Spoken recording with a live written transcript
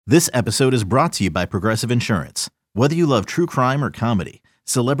This episode is brought to you by Progressive Insurance. Whether you love true crime or comedy,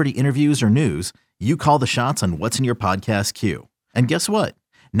 celebrity interviews or news, you call the shots on what's in your podcast queue. And guess what?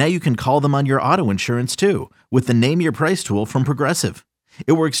 Now you can call them on your auto insurance too with the Name Your Price tool from Progressive.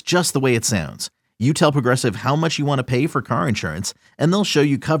 It works just the way it sounds. You tell Progressive how much you want to pay for car insurance, and they'll show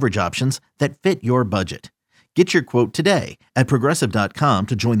you coverage options that fit your budget. Get your quote today at Progressive.com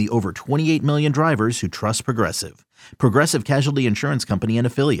to join the over 28 million drivers who trust Progressive. Progressive Casualty Insurance Company and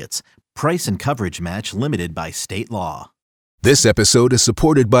Affiliates. Price and coverage match limited by state law. This episode is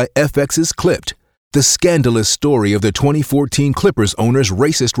supported by FX's Clipped, the scandalous story of the 2014 Clippers owner's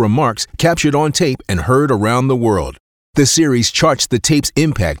racist remarks captured on tape and heard around the world. The series charts the tape's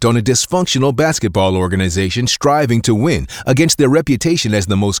impact on a dysfunctional basketball organization striving to win against their reputation as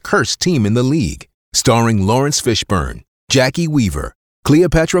the most cursed team in the league. Starring Lawrence Fishburne, Jackie Weaver,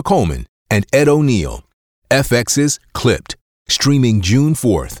 Cleopatra Coleman, and Ed O'Neill. FX's Clipped, streaming June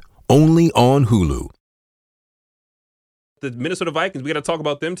 4th, only on Hulu. The Minnesota Vikings, we got to talk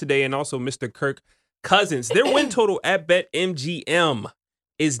about them today, and also Mr. Kirk Cousins. Their win total at BetMGM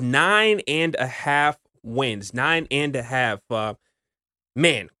is 9.5 wins. 9.5.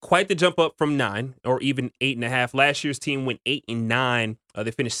 Man, quite the jump up from 9 or even 8.5. Last year's team went 8-9.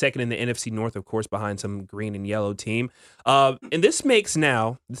 They finished second in the NFC North, of course, behind some green and yellow team. And this makes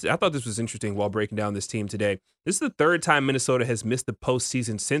now, I thought this was interesting while breaking down this team today. This is the third time Minnesota has missed the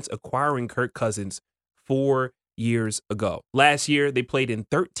postseason since acquiring Kirk Cousins 4 years ago. Last year, they played in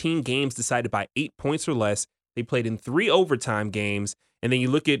 13 games decided by 8 points or less. They played in 3 overtime games. And then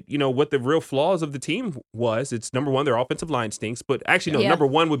you look at, what the real flaws of the team was. It's number one, their offensive line stinks. But actually, no, number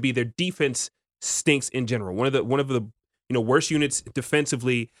one would be their defense stinks in general. One of the worst units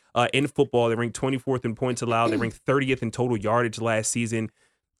defensively in football. They ranked 24th in points allowed. They ranked 30th in total yardage last season.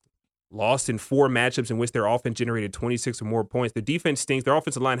 Lost in 4 matchups in which their offense generated 26 or more points. Their defense stinks. Their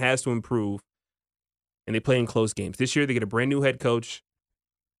offensive line has to improve. And they play in close games. This year, they get a brand new head coach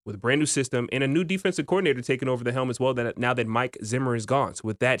with a brand new system and a new defensive coordinator taking over the helm as well, now that Mike Zimmer is gone. So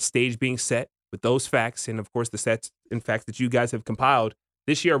with that stage being set, with those facts, and of course the stats and facts that you guys have compiled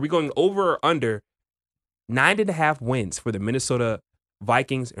this year, are we going over or under 9.5 wins for the Minnesota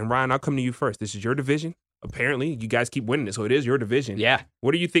Vikings? And Ryan, I'll come to you first. This is your division. Apparently, you guys keep winning it, so it is your division. Yeah.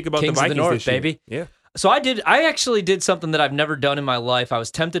 What do you think about Kings the Vikings of the North, this year? baby. Yeah. So I actually did something that I've never done in my life. I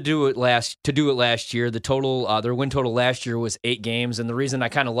was tempted to do it last year. The total, their win total last year was 8 games, and the reason I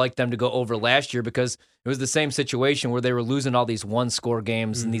kind of liked them to go over last year because it was the same situation where they were losing all these one-score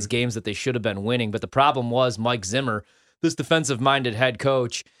games and these games that they should have been winning. But the problem was Mike Zimmer, this defensive-minded head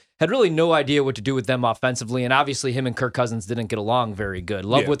coach, had really no idea what to do with them offensively, and obviously him and Kirk Cousins didn't get along very good.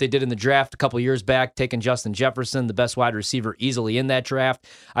 Love what they did in the draft a couple years back, taking Justin Jefferson, the best wide receiver easily in that draft.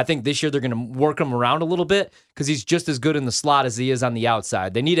 I think this year they're going to work him around a little bit because he's just as good in the slot as he is on the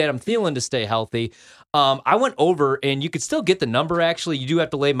outside. They need Adam Thielen to stay healthy. I went over, and you could still get the number, actually. You do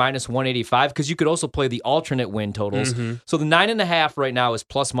have to lay minus 185 because you could also play the alternate win totals. So the 9.5 right now is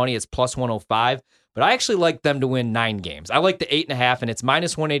plus money. It's plus 105. But I actually like them to win 9 games. I like the 8.5, and it's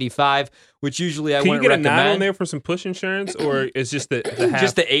minus 185, which usually I wouldn't recommend. Can you get a 9 on there for some push insurance, or it's just the half?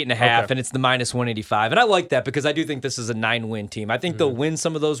 Just the 8.5, and it's the minus 185. And I like that because I do think this is a 9-win team. I think they'll win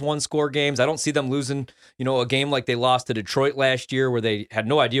some of those one-score games. I don't see them losing, a game like they lost to Detroit last year where they had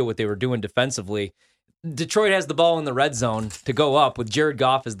no idea what they were doing defensively. Detroit has the ball in the red zone to go up with Jared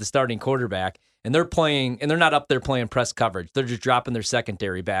Goff as the starting quarterback, and they're not up there playing press coverage. They're just dropping their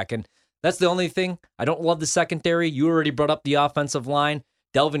secondary back, and that's the only thing. I don't love the secondary. You already brought up the offensive line.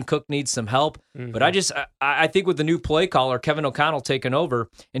 Delvin Cook needs some help. But I think with the new play caller, Kevin O'Connell taking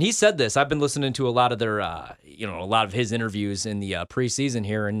over, and he said this. I've been listening to a lot of their, a lot of his interviews in the preseason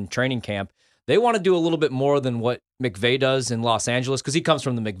here in training camp. They want to do a little bit more than what McVay does in Los Angeles because he comes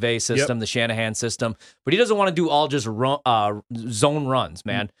from the McVay system, the Shanahan system. But he doesn't want to do all just zone runs,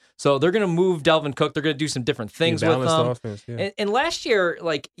 man. So they're going to move Delvin Cook. They're going to do some different things with them. Offense, and last year,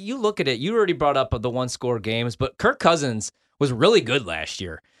 you look at it, you already brought up the one-score games, but Kirk Cousins was really good last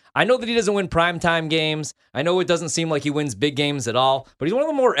year. I know that he doesn't win primetime games. I know it doesn't seem like he wins big games at all, but he's one of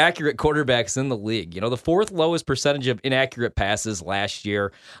the more accurate quarterbacks in the league. The 4th lowest percentage of inaccurate passes last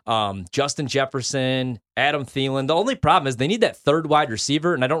year. Justin Jefferson, Adam Thielen. The only problem is they need that third wide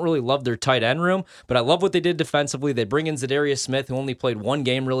receiver, and I don't really love their tight end room, but I love what they did defensively. They bring in Zadarius Smith, who only played 1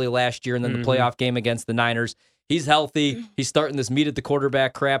 game really last year, and then the playoff game against the Niners. He's healthy. He's starting this meet at the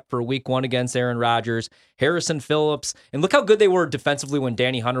quarterback crap for week 1 against Aaron Rodgers. Harrison Phillips. And look how good they were defensively when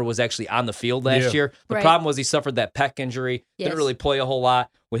Danny Hunter was actually on the field last year. The problem was he suffered that pec injury. Didn't really play a whole lot.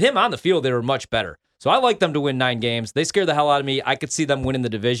 With him on the field, they were much better. So I like them to win 9 games. They scare the hell out of me. I could see them winning the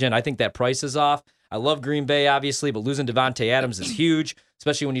division. I think that price is off. I love Green Bay, obviously, but losing Devontae Adams is huge,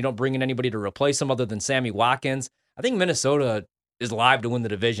 especially when you don't bring in anybody to replace him other than Sammy Watkins. I think Minnesota is live to win the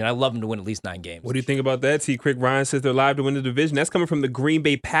division. I love them to win at least 9 games. What do you think about that? T. Quick Ryan says they're live to win the division. That's coming from the Green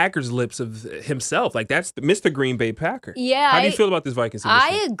Bay Packers' lips of himself. Like, that's Mr. Green Bay Packer. Yeah. How do you feel about this Vikings team?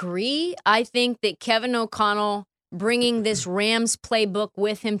 I agree. I think that Kevin O'Connell bringing this Rams playbook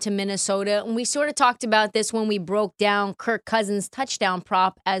with him to Minnesota, and we sort of talked about this when we broke down Kirk Cousins' touchdown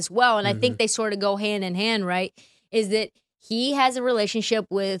prop as well, and I think they sort of go hand in hand, right, is that he has a relationship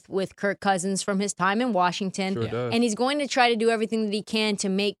with Kirk Cousins from his time in Washington, and he's going to try to do everything that he can to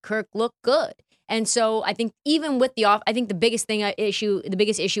make Kirk look good. And so I think even with I think the biggest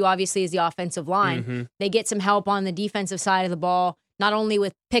issue obviously is the offensive line. They get some help on the defensive side of the ball, not only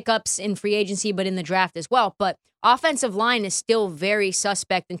with pickups in free agency, but in the draft as well. But offensive line is still very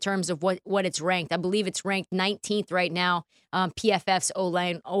suspect in terms of what it's ranked. I believe it's ranked 19th right now, PFF's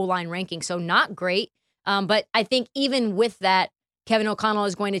O-line ranking. So not great. But I think even with that, Kevin O'Connell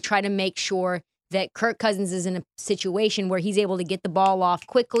is going to try to make sure that Kirk Cousins is in a situation where he's able to get the ball off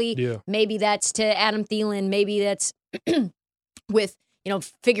quickly. Yeah. Maybe that's to Adam Thielen. Maybe that's with,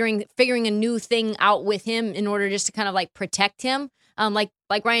 figuring a new thing out with him in order just to kind of like protect him. Like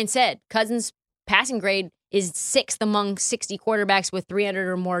Ryan said, Cousins' passing grade is 6th among 60 quarterbacks with 300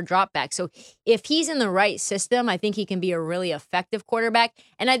 or more dropbacks. So if he's in the right system, I think he can be a really effective quarterback.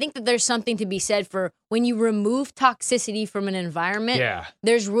 And I think that there's something to be said for when you remove toxicity from an environment,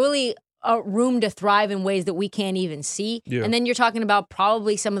 there's really room to thrive in ways that we can't even see. Yeah. And then you're talking about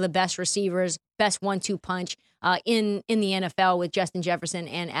probably some of the best receivers, best 1-2 punch in the NFL with Justin Jefferson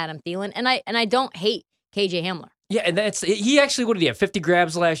and Adam Thielen. And I don't hate KJ Hamler. Yeah, and he actually, what did he have, 50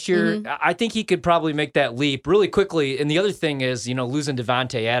 grabs last year? I think he could probably make that leap really quickly. And the other thing is, losing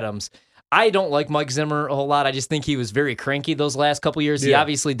Devontae Adams. I don't like Mike Zimmer a whole lot. I just think he was very cranky those last couple years. Yeah. He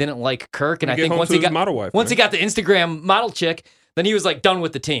obviously didn't like Kirk. And I think once he got the Instagram model chick, then he was like done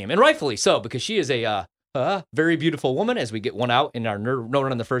with the team. And rightfully so, because she is a very beautiful woman, as we get one out in our no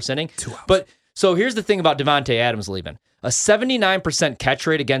run in the first inning. 2 hours. But so here's the thing about Devontae Adams leaving. A 79% catch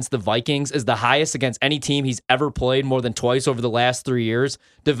rate against the Vikings is the highest against any team he's ever played more than twice over the last 3 years.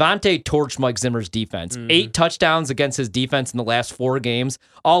 Devontae torched Mike Zimmer's defense. 8 touchdowns against his defense in the last 4 games.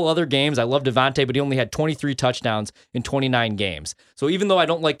 All other games, I love Devontae, but he only had 23 touchdowns in 29 games. So even though I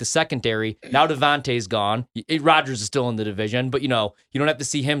don't like the secondary, now Devontae's gone. Rodgers is still in the division, but you don't have to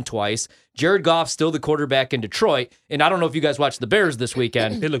see him twice. Jared Goff's still the quarterback in Detroit, and I don't know if you guys watched the Bears this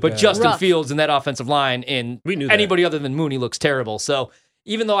weekend, but bad. Justin Fields in that offensive line and anybody other than Mooney looks terrible. So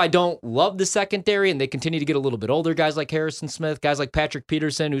even though I don't love the secondary and they continue to get a little bit older, guys like Harrison Smith, guys like Patrick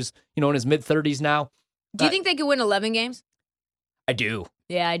Peterson, who's in his mid-30s now. Do you think they could win 11 games? I do.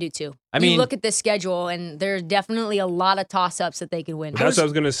 Yeah, I do too. I mean, you look at the schedule, and there's definitely a lot of toss-ups that they could win. That's what I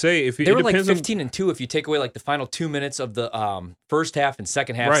was going to say. They were like 15-2 if you take away like the final 2 minutes of the first half and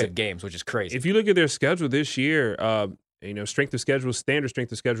second half of games, which is crazy. If you look at their schedule this year, strength of schedule, standard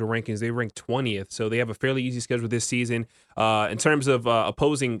strength of schedule rankings, they rank 20th. So they have a fairly easy schedule this season. In terms of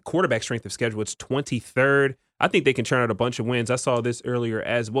opposing quarterback strength of schedule, it's 23rd. I think they can churn out a bunch of wins. I saw this earlier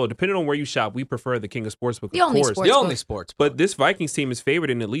as well. Depending on where you shop, we prefer the King of Sportsbook, the only sports. But this Vikings team is favored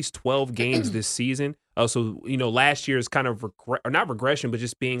in at least 12 games this season. So, last year's kind of not regression, but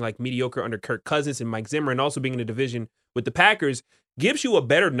just being like mediocre under Kirk Cousins and Mike Zimmer, and also being in a division with the Packers gives you a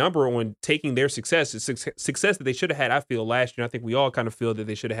better number on taking their success. It's success that they should have had, I feel, last year. I think we all kind of feel that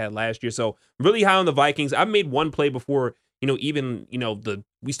they should have had last year. So really high on the Vikings. I've made one play before,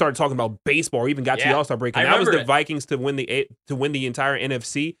 we started talking about baseball or even got to the All-Star break. And that was the Vikings to win the entire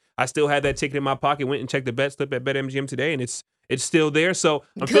NFC. I still had that ticket in my pocket, went and checked the bet slip at BetMGM today, and it's still there. So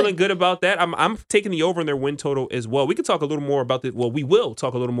I'm feeling good about that. I'm taking the over in their win total as well. We could talk a little more about this. Well, we will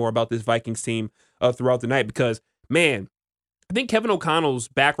talk a little more about this Vikings team throughout the night because, man, I think Kevin O'Connell's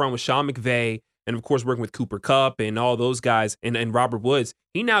background with Sean McVay and, of course, working with Cooper Kupp and all those guys and Robert Woods,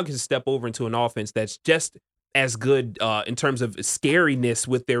 he now can step over into an offense that's just as good in terms of scariness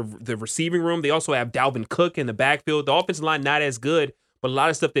with the receiving room. They also have Dalvin Cook in the backfield. The offensive line not as good, but a lot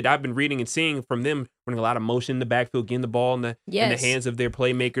of stuff that I've been reading and seeing from them, running a lot of motion in the backfield, getting the ball in the hands of their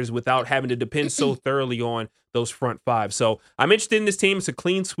playmakers without having to depend so thoroughly on those front five. So I'm interested in this team. It's a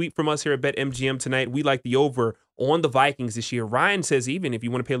clean sweep from us here at BetMGM tonight. We like the over on the Vikings this year. Ryan says even if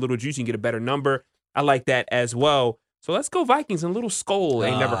you want to pay a little juice, you can get a better number. I like that as well. So let's go Vikings. And a little skull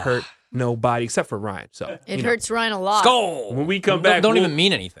ain't never hurt nobody except for Ryan. So it hurts Ryan a lot. Skull. When we come back, don't even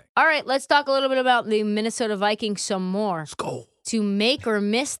mean anything. All right, let's talk a little bit about the Minnesota Vikings some more. Skull. To make or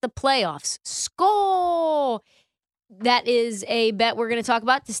miss the playoffs. Skull. That is a bet we're going to talk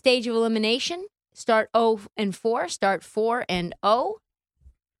about. The stage of elimination. Start 0-4. Start 4-0.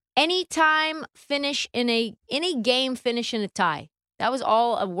 Anytime finish in any game finish in a tie. That was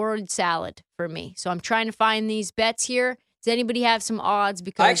all a word salad for me. So I'm trying to find these bets here. Does anybody have some odds?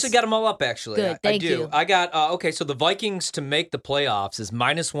 Because I actually got them all up, actually. Good, thank I do. you. I got, okay, so the Vikings to make the playoffs is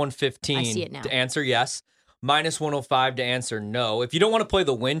minus 115 I see it now. to answer yes, minus 105 to answer no. If you don't want to play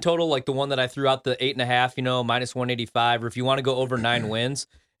the win total, like the one that I threw out, the 8.5, minus 185, or if you want to go over 9 wins,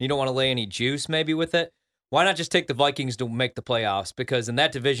 you don't want to lay any juice maybe with it, why not just take the Vikings to make the playoffs? Because in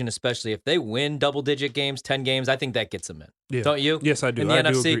that division, especially if they win double-digit games, 10 games, I think that gets them in. Yeah. Don't you? Yes, I do. In the I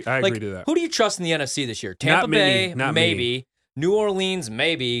NFC, do agree. I agree to that. Who do you trust in the NFC this year? Tampa Bay, not maybe. many. New Orleans,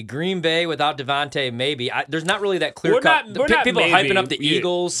 maybe. Green Bay without Devontae, maybe. There's not really that clear We're cut. not People are maybe. hyping up the Yeah.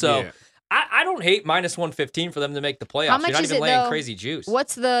 Eagles, so Yeah. I don't hate minus 115 for them to make the playoffs. How much You're not is even it, laying though? crazy juice.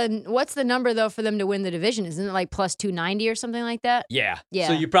 what's the number though for them to win the division? Isn't it like plus 290 or something like that? Yeah. Yeah.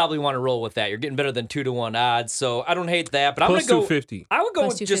 So you probably want to roll with that. You're getting better than 2-1 odds, so I don't hate that. But I'm Plus going to go 250. I would go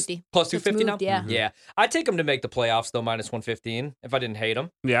Plus with just 250. plus So it's 250 now. moved, yeah. Yeah. I'd take them to make the playoffs though, minus 115 if I didn't hate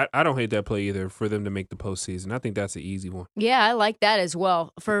them. Yeah, I don't hate that play either for them to make the postseason. I think that's an easy one. Yeah, I like that as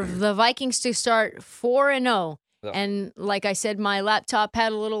well. For the Vikings to start 4-0, Yeah. and like I said, my laptop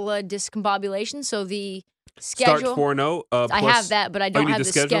had a little discombobulation, so the Start schedule. 4-0. I have that, but I Oh, don't you need have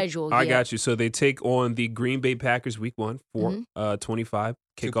the schedule. I yet. got you. So they take on the Green Bay Packers week 1, 25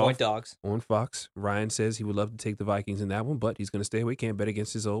 2-point kickoff dogs. on Fox. Ryan says he would love to take the Vikings in that one, but he's going to stay away. Can't bet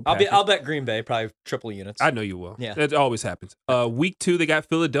against his old Packers. I'll bet Green Bay, probably triple units. I know you will. Yeah. That always happens. Week 2, they got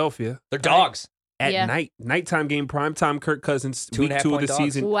Philadelphia. They're dogs. At Yeah. nighttime game, primetime Kirk Cousins, week 2 of 2.5-point the dogs.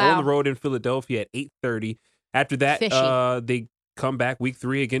 season Wow. on the road in Philadelphia at 8:30. After that, Fishy. they come back week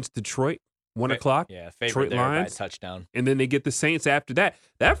 3 against Detroit, 1 o'clock. Yeah, Detroit favorite there by a Lions. touchdown. And then they get the Saints after that.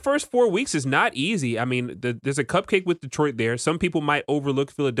 That first 4 weeks is not easy. I mean, there's a cupcake with Detroit there. Some people might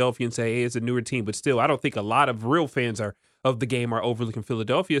overlook Philadelphia and say, hey, it's a newer team. But still, I don't think a lot of real fans of the game are overlooking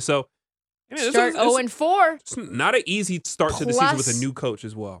Philadelphia. So, I mean, Start 0-4. it's not an easy start to the season with a Plus- new coach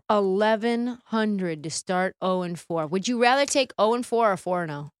as well. 1,100 to start 0-4. Would you rather take 0-4 or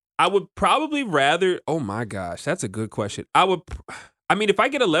 4-0? I would probably rather. Oh my gosh, that's a good question. I mean, if I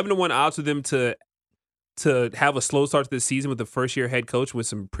get 11-1 odds for them to have a slow start to the season with the first year head coach with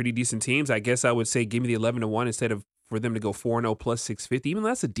some pretty decent teams, I guess I would say give me the 11-1 instead of for them to go 4-0 plus 650. Even though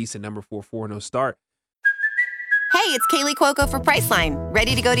that's a decent number for a 4-0 start. Hey, it's Kaylee Cuoco for Priceline.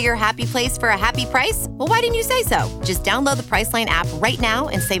 Ready to go to your happy place for a happy price? Well, why didn't you say so? Just download the Priceline app right now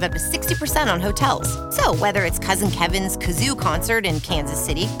and save up to 60% on hotels. So whether it's Cousin Kevin's Kazoo Concert in Kansas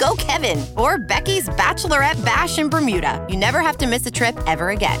City, go Kevin, or Becky's Bachelorette Bash in Bermuda, you never have to miss a trip ever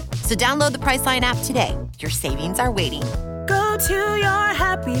again. So download the Priceline app today. Your savings are waiting. Go to your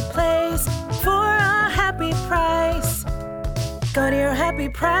happy place for a happy price. Go to your happy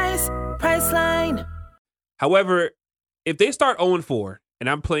price, Priceline. However, if they start 0-4 and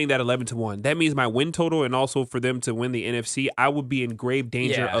I'm playing that 11-1, that means my win total and also for them to win the NFC, I would be in grave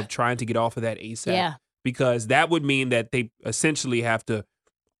danger Yeah. of trying to get off of that ASAP. Yeah. Because that would mean that they essentially have to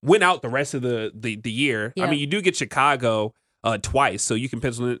win out the rest of the year. Yeah. I mean, you do get Chicago twice, so you can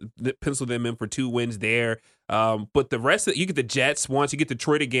pencil them in for 2 wins there. But the rest of you get the Jets once, you get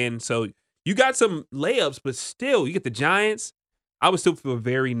Detroit again, so you got some layups, but still you get the Giants. I would still feel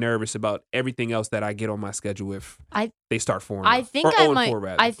very nervous about everything else that I get on my schedule if they start 4-0. I think or I 0-4 might.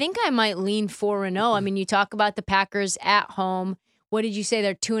 rather. I think I might lean 4-0. I mean, you talk about the Packers at home. What did you say?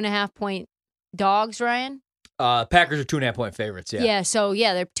 They're 2.5-point dogs, Ryan. Packers are 2.5-point favorites. Yeah. So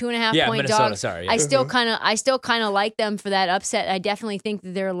they're 2.5 Yeah, point Minnesota. dogs. Sorry. Yeah. I still kind of like them for that upset. I definitely think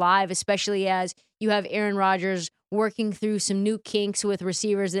that they're live, especially as you have Aaron Rodgers working through some new kinks with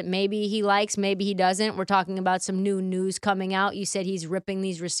receivers that maybe he likes, maybe he doesn't. We're talking about some new news coming out. You said he's ripping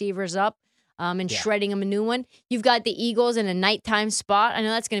these receivers up and shredding them a new one. You've got the Eagles in a nighttime spot. I know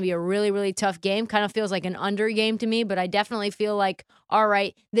that's going to be a really, really tough game. Kind of feels like an under game to me, but I definitely feel like, all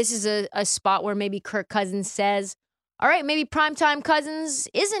right, this is a spot where maybe Kirk Cousins says, all right, maybe primetime Cousins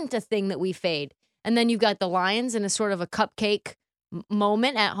isn't a thing that we fade. And then you've got the Lions in a sort of a cupcake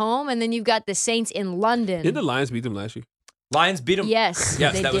moment at home. And then you've got the Saints in London. Did the Lions beat them last year? Lions beat them. Yes.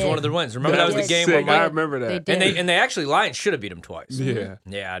 Yes, they that was did. one of their wins. Remember that was the did. game Sick. where I Mike, remember that. They did. and they actually Lions should have beat them twice. Yeah.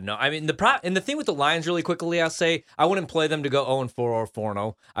 Yeah, no. I mean the thing with the Lions really quickly, I'll say I wouldn't play them to go 0-4 or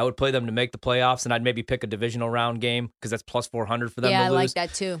 4-0. I would play them to make the playoffs, and I'd maybe pick a divisional round game because that's plus 400 for them Yeah, to I lose. like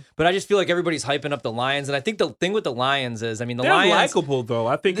that too. But I just feel like everybody's hyping up the Lions, and I think the thing with the Lions is, I mean, the They're Lions likable, though,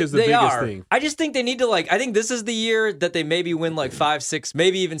 I think is the they biggest are. thing. I just think they need to I think this is the year that they maybe win 5, 6,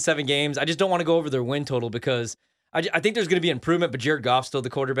 maybe even 7 games. I just don't want to go over their win total because I think there's going to be improvement, but Jared Goff's still the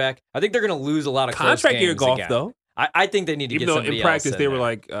quarterback. I think they're going to lose a lot of close Contract year games Goff, again. though. I think they need to Even get though somebody in practice else they in were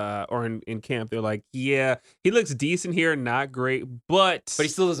there. like, or in camp they're like, yeah, he looks decent here, not great, but But he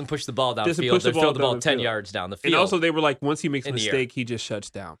still doesn't push the ball Doesn't downfield. push the They throw ball the ball down the 10 field. yards down the field. and also they were like, once he makes a in the air. mistake, he just shuts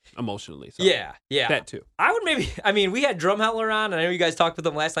down emotionally. So yeah. that too. I would maybe, we had Drumheller on, and I know you guys talked with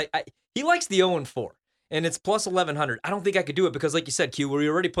him last night. He likes the 0-4, and it's plus 1,100. I don't think I could do it because, like you said, Q, we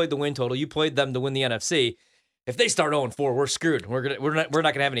already played the win total. You played them to win the NFC. If they start 0-4, we're screwed. We're not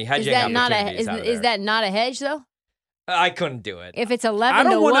gonna have any hedging opportunities out of is there. that not a hedge though? I couldn't do it. If it's I 11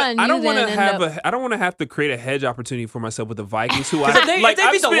 to don't 1, want to. I don't want to I don't want to have to create a hedge opportunity for myself with the Vikings, who Because if they like. beat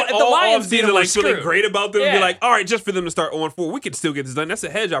I've the spent Li- if the all Lions beat offseason them, like we're feeling screwed. great about them. And Yeah. be like, all right, just for them to start 0-4, we can still get this done. That's a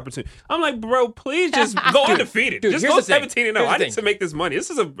hedge opportunity. I'm like, bro, please just go undefeated. dude, Just here's go the thing. 17-0. Here's the I need thing. to make this money.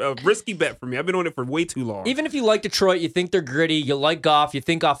 This is a risky bet for me. I've been on it for way too long. Even if you like Detroit, you think they're gritty, you like Goff, you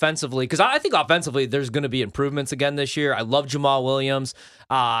think offensively, because I think offensively there's going to be improvements again this year. I love Jamal Williams.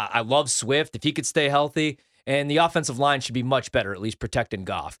 I love Swift if he could stay healthy. And the offensive line should be much better, at least protecting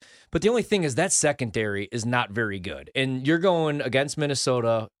Goff. But the only thing is that secondary is not very good. And you're going against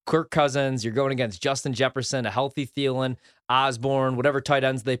Minnesota, Kirk Cousins, you're going against Justin Jefferson, a healthy Thielen, Osborne, whatever tight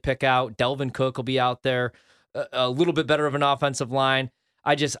ends they pick out. Delvin Cook will be out there. A little bit better of an offensive line.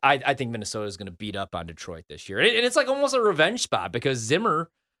 I think Minnesota is going to beat up on Detroit this year. And it's like almost a revenge spot because Zimmer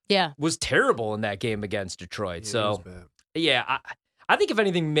was terrible in that game against Detroit. So, yeah, I think if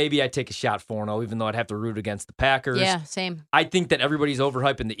anything, maybe I'd take a shot 4-0, even though I'd have to root against the Packers. Yeah, same. I think that everybody's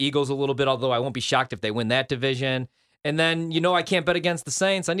overhyping the Eagles a little bit, although I won't be shocked if they win that division. And then, I can't bet against the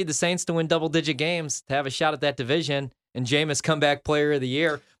Saints. I need the Saints to win double-digit games to have a shot at that division. And Jameis comeback player of the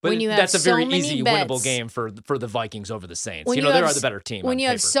year. But When you have that's a so very many easy bets. winnable game for the Vikings over the Saints. When They have are the better team. When on you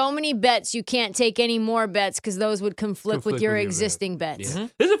have paper. so many bets, you can't take any more bets because those would conflict with your existing bets. Yeah.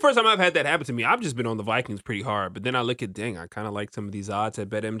 This is the first time I've had that happen to me. I've just been on the Vikings pretty hard, but then I look at, dang, I kind of like some of these odds at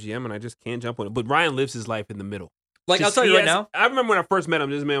BetMGM, and I just can't jump on it. But Ryan lives his life in the middle. Like, I'll tell you right now. I remember when I first met him,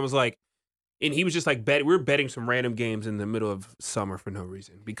 this man was like, and he was just like, we were betting some random games in the middle of summer for no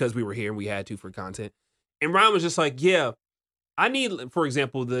reason because we were here and we had to for content. And Ryan was just like, yeah, I need, for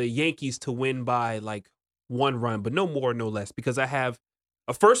example, the Yankees to win by like 1 run, but no more, no less, because I have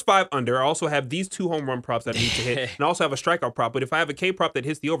a first 5 under. I also have these 2 home run props that I need to hit, and I also have a strikeout prop. But if I have a K prop that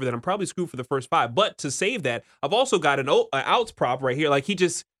hits the over, then I'm probably screwed for the first 5. But to save that, I've also got an outs prop right here. Like, he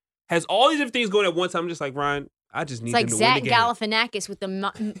just has all these different things going at once. I'm just like, Ryan, I just need It's like him to Zach win the game. Galifianakis with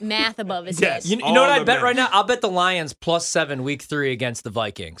the math above his Yes. head. You know what all I the bet math. right now? I'll bet the Lions +7 week 3 against the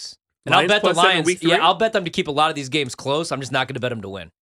Vikings. And Lions I'll bet the +7 Lions. week 3? Yeah, I'll bet them to keep a lot of these games close. I'm just not going to bet them to win.